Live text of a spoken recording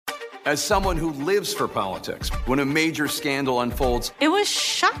As someone who lives for politics, when a major scandal unfolds, it was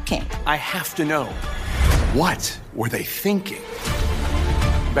shocking. I have to know, what were they thinking?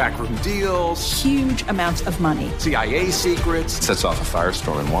 Backroom deals, huge amounts of money, CIA secrets, sets off a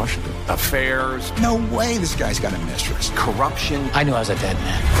firestorm in Washington, affairs. No way this guy's got a mistress. Corruption. I knew I was a dead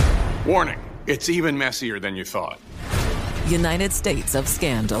man. Warning, it's even messier than you thought. United States of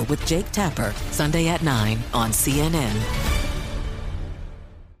Scandal with Jake Tapper, Sunday at 9 on CNN.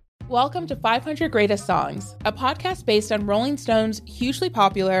 Welcome to 500 Greatest Songs, a podcast based on Rolling Stone's hugely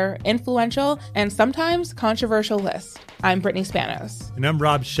popular, influential, and sometimes controversial list. I'm Brittany Spanos. And I'm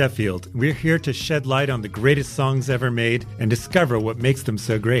Rob Sheffield. We're here to shed light on the greatest songs ever made and discover what makes them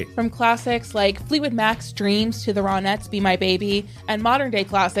so great. From classics like Fleetwood Mac's Dreams to the Ronettes' Be My Baby, and modern-day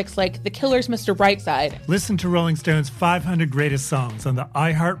classics like The Killer's Mr. Brightside. Listen to Rolling Stone's 500 Greatest Songs on the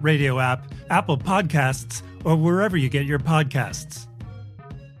iHeartRadio app, Apple Podcasts, or wherever you get your podcasts.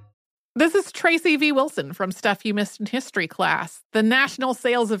 This is Tracy V. Wilson from Stuff You Missed in History class. The national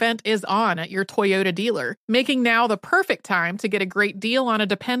sales event is on at your Toyota dealer, making now the perfect time to get a great deal on a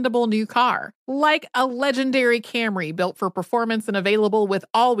dependable new car. Like a legendary Camry built for performance and available with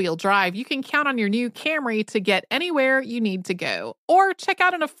all-wheel drive, you can count on your new Camry to get anywhere you need to go. Or check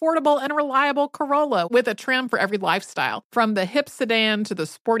out an affordable and reliable Corolla with a trim for every lifestyle. From the hip sedan to the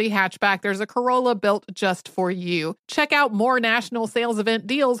sporty hatchback, there's a Corolla built just for you. Check out more national sales event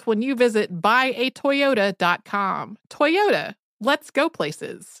deals when you visit buyatoyota.com. Toyota, let's go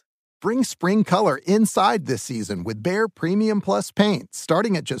places. Bring spring color inside this season with Behr Premium Plus paint,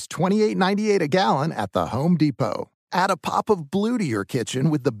 starting at just $28.98 a gallon at the Home Depot. Add a pop of blue to your kitchen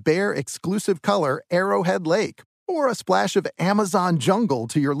with the Behr exclusive color Arrowhead Lake, or a splash of Amazon Jungle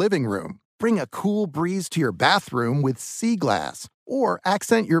to your living room. Bring a cool breeze to your bathroom with Sea Glass, or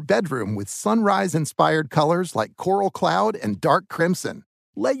accent your bedroom with sunrise-inspired colors like Coral Cloud and Dark Crimson.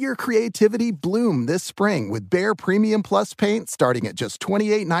 Let your creativity bloom this spring with Behr Premium Plus paint starting at just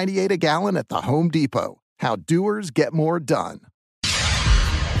 $28.98 a gallon at the Home Depot. How doers get more done.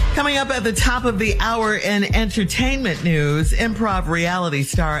 Coming up at the top of the hour in entertainment news, improv reality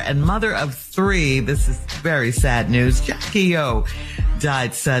star and mother of three. This is very sad news. Jackie O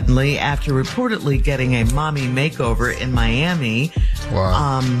died suddenly after reportedly getting a mommy makeover in Miami.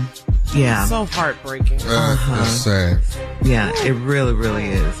 Wow. Yeah. So heartbreaking. That's sad. Yeah, it really, really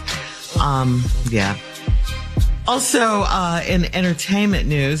is. Yeah. Also, in entertainment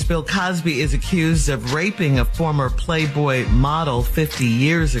news, Bill Cosby is accused of raping a former Playboy model 50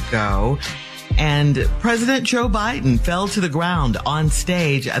 years ago. And President Joe Biden fell to the ground on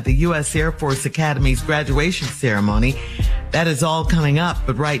stage at the U.S. Air Force Academy's graduation ceremony. That is all coming up,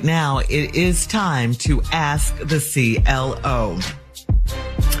 but right now it is time to ask the CLO.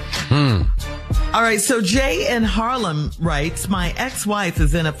 All right, so Jay in Harlem writes, my ex-wife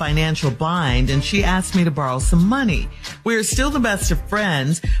is in a financial bind and she asked me to borrow some money. We're still the best of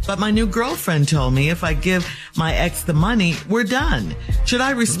friends, but my new girlfriend told me if I give my ex the money, we're done. Should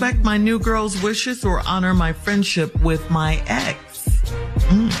I respect my new girl's wishes or honor my friendship with my ex?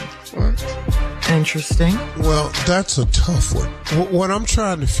 What? Interesting. Well, that's a tough one. What I'm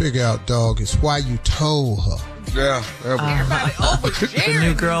trying to figure out, dog, is why you told her. Yeah. The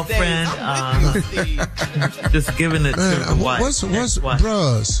new girlfriend, just giving it to the wife. What's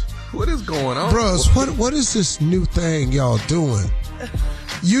bruhs? What is going on? Bruhs, what is this new thing y'all doing?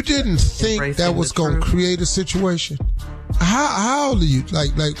 You didn't think that was going to create a situation? How old are you?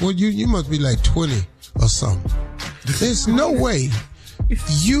 Like, well, you must be like 20 or something. There's no way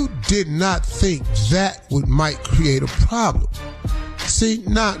you did not think that might create a problem. See,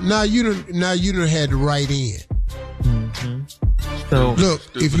 now you done had to write in. So look,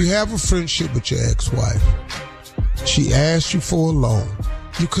 if you have a friendship with your ex-wife, she asked you for a loan,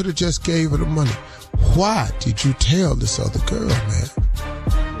 you could have just gave her the money. Why did you tell this other girl, man?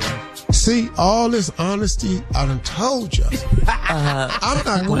 See, all this honesty, I done told y'all. I'm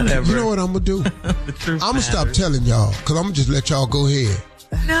not going to, you know what I'm going to do? I'm going to stop telling y'all, because I'm going to just let y'all go ahead.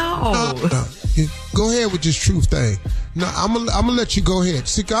 No. Go ahead with this truth thing. No, I'm gonna let you go ahead.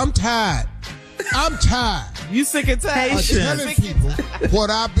 See, I'm tired. You sick and tired. I'm telling people what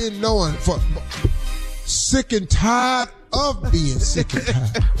I've been knowing for sick and tired of being sick and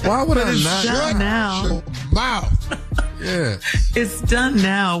tired. Why would I not? Shut now. Your mouth. Yeah. It's done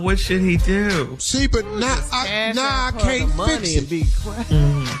now. What should he do? See, but now I can't fix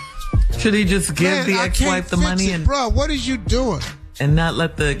it. Should he just give the ex-wife the money and bro? What is you doing? And not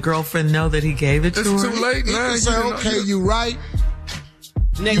let the girlfriend know that he gave it to her? It's too late He now. can say, okay, you right.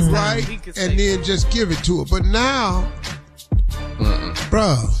 Next right, and then just give it to her. But now,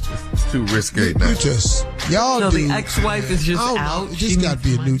 bro, it's too risque now. Y'all So do. the ex-wife is just out? This got to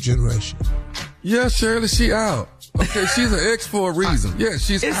be a new generation. Yeah, Shirley, she out. Okay, she's an ex for a reason. Yeah,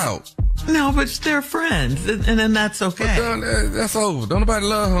 she's out. No, but they're friends, and then that's okay. But that's over. Don't nobody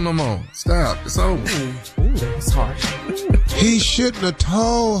love her no more. Stop. It's over. Ooh, that's harsh. He shouldn't have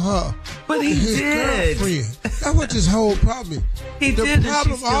told her. But he his did. Girlfriend. That's what this whole problem is. He the did,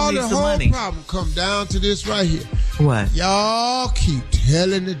 problem, and she still all needs the the whole money. problem come down to this right here. What? Y'all keep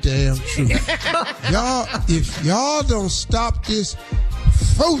telling the damn truth. If y'all don't stop this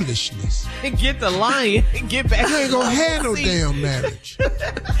foolishness, Get the lion. Get back. you ain't gonna have no damn marriage.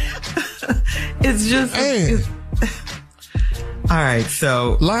 It's just. All right,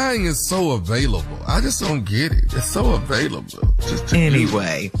 so lying is so available. I just don't get it. It's so available.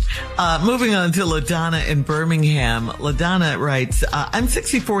 Anyway, moving on to LaDonna in Birmingham. LaDonna writes, I'm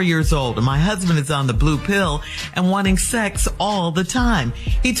 64 years old and my husband is on the blue pill and wanting sex all the time.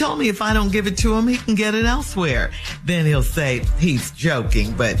 He told me if I don't give it to him, he can get it elsewhere. Then he'll say he's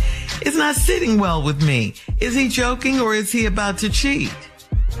joking, but it's not sitting well with me. Is he joking or is he about to cheat?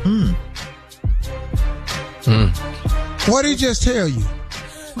 What did he just tell you?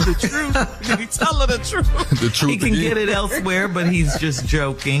 The truth. Did he tell her the truth? The truth. He can get it elsewhere, but he's just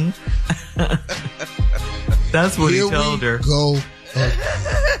joking. That's what he told her. Go.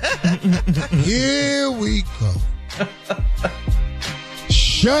 Here we go.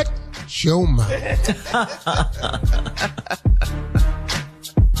 Shut your mouth.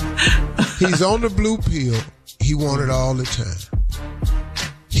 He's on the blue pill. He wanted all the time.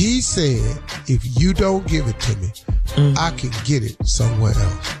 He said, if you don't give it to me, I can get it somewhere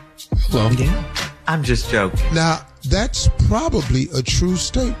else. Well, yeah. I'm just joking. Now, that's probably a true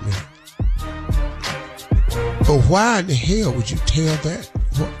statement. But why in the hell would you tell that?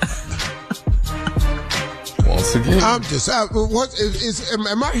 Once again.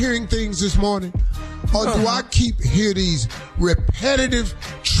 Am I hearing things this morning? Or do I hear these repetitive,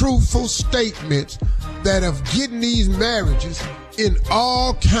 truthful statements that are getting these marriages in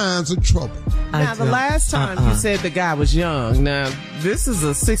all kinds of trouble? Now, the last time you said the guy was young. Now, this is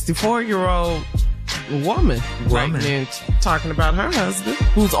a 64-year-old woman right now talking about her husband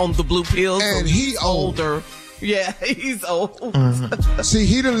who's on the blue pill. And he older. Yeah, he's old. See,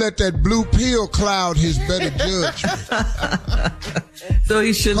 he done let that blue pill cloud his better judgment. So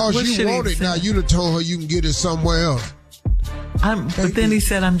he should. Because you want it now. You done told her you can get it somewhere else. But then he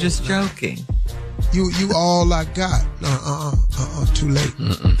said, I'm just joking. You all I got. Too late.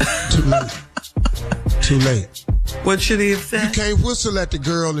 Too late. Too late. What should he have said? You can't whistle at the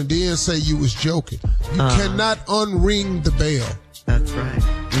girl and then say you was joking. You cannot unring the bell. That's right.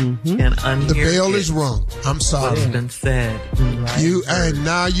 Mm-hmm. The bell is wrong. I'm sorry. What's been said. And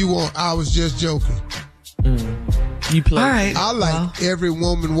now you want. I was just joking. You play. All right. I like every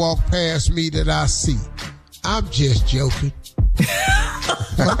woman walk past me that I see. I'm just joking.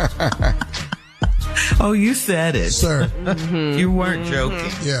 Oh, you said it, sir. You weren't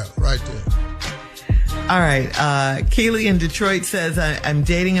joking. Yeah, right there. All right. Keely in Detroit says, I'm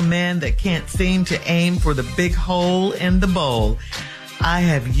dating a man that can't seem to aim for the big hole in the bowl. I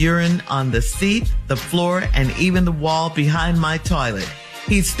have urine on the seat, the floor, and even the wall behind my toilet.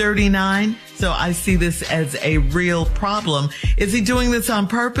 He's 39, so I see this as a real problem. Is he doing this on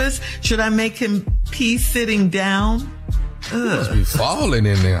purpose? Should I make him pee sitting down? He must be falling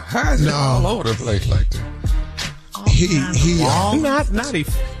in there. How is it all over the place like that?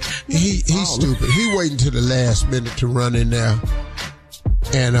 He's stupid. He waiting till the last minute to run in there.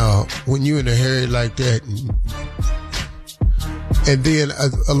 And when you're in a hurry like that, and then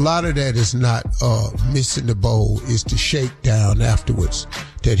a lot of that is not missing the bowl, is the shakedown afterwards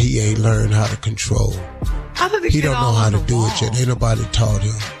that he ain't learned how to control. How did he don't know how to do it yet. Ain't nobody taught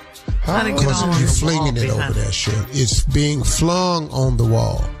him. Because you're flinging it over that shirt. It's being flung on the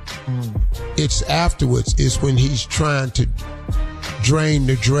wall. It's afterwards. It's when he's trying to drain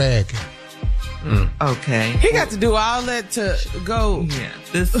the dragon. Okay. He got to do all that to go. Yeah.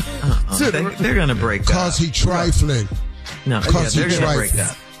 This. They're gonna break up. Because he trifling. No. Because they're he gonna trifling. break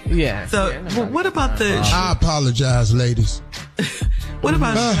up. Yeah. So, what about the? I apologize, ladies. What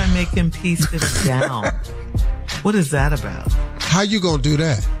about should I make him pee sitting down? What is that about? How you gonna do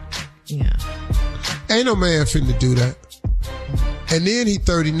that? Yeah. Ain't no man finna do that. And then he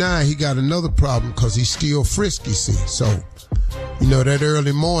 39, he got another problem because he's still frisky, see. So, that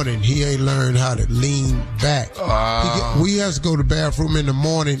early morning, he ain't learned how to lean back. We has to go to the bathroom in the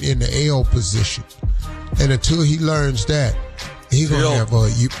morning in the L position. And until he learns that, he gonna have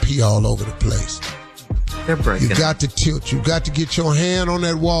you pee all over the place. They're breaking. You got to tilt. You got to get your hand on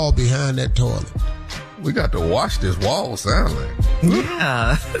that wall behind that toilet. We got to wash this wall, sound like.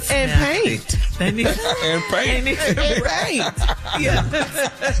 Yeah. And paint. And paint. And paint. Yeah.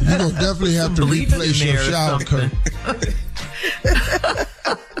 You're going to definitely have to replace your shower curtain.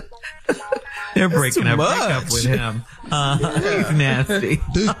 They're breaking up with him. He's nasty.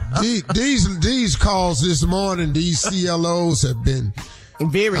 These calls this morning, these CLOs have been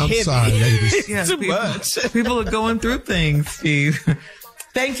very heavy. Sorry, ladies. Yeah, people are going through things, Steve.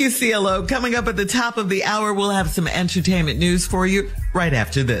 Thank you, CLO. Coming up at the top of the hour, we'll have some entertainment news for you right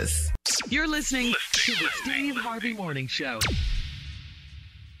after this. You're listening to the Steve Harvey Morning Show.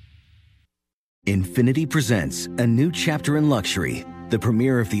 Infiniti presents a new chapter in luxury, the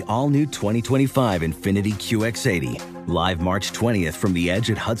premiere of the all-new 2025 Infiniti QX80, live March 20th from the Edge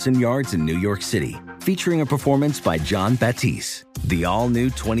at Hudson Yards in New York City, featuring a performance by John Batiste. The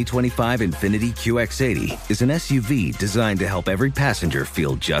all-new 2025 Infiniti QX80 is an SUV designed to help every passenger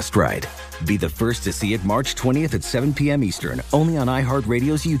feel just right. Be the first to see it March 20th at 7 p.m. Eastern, only on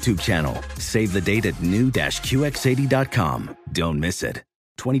iHeartRadio's YouTube channel. Save the date at new-QX80.com. Don't miss it.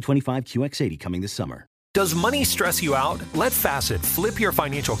 2025 QX80 coming this summer. Does money stress you out? Let Facet flip your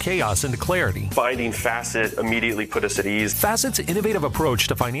financial chaos into clarity. Finding Facet immediately put us at ease. Facet's innovative approach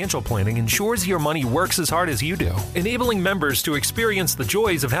to financial planning ensures your money works as hard as you do, enabling members to experience the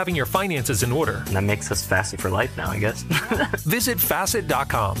joys of having your finances in order. And that makes us Facet for life now, I guess. Visit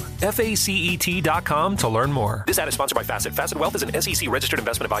Facet.com, FACET.com to learn more. This ad is sponsored by Facet. Facet Wealth is an SEC registered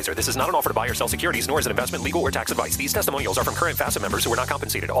investment advisor. This is not an offer to buy or sell securities, nor is it investment, legal, or tax advice. These testimonials are from current Facet members who are not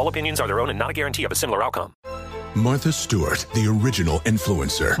compensated. All opinions are their own and not a guarantee of a similar outcome. Martha Stewart, the original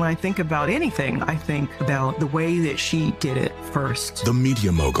influencer. When I think about anything, I think about the way that she did it first. The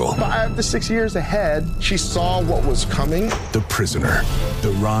media mogul. 5 to 6 years ahead, she saw what was coming. The prisoner.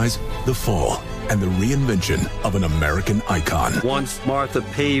 The rise, the fall, and the reinvention of an American icon. Once Martha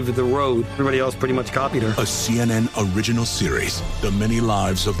paved the road, everybody else pretty much copied her. A CNN original series, The Many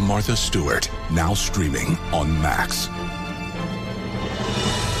Lives of Martha Stewart, now streaming on Max.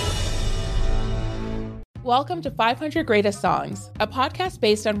 Welcome to 500 Greatest Songs, a podcast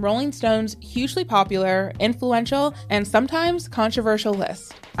based on Rolling Stone's hugely popular, influential, and sometimes controversial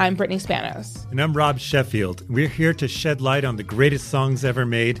list. I'm Brittany Spanos. And I'm Rob Sheffield. We're here to shed light on the greatest songs ever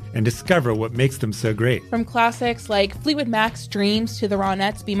made and discover what makes them so great. From classics like Fleetwood Mac's Dreams to the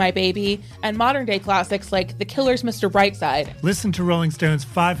Ronettes' Be My Baby, and modern-day classics like The Killer's Mr. Brightside. Listen to Rolling Stone's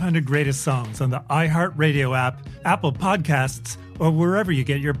 500 Greatest Songs on the iHeartRadio app, Apple Podcasts, or wherever you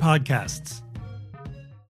get your podcasts.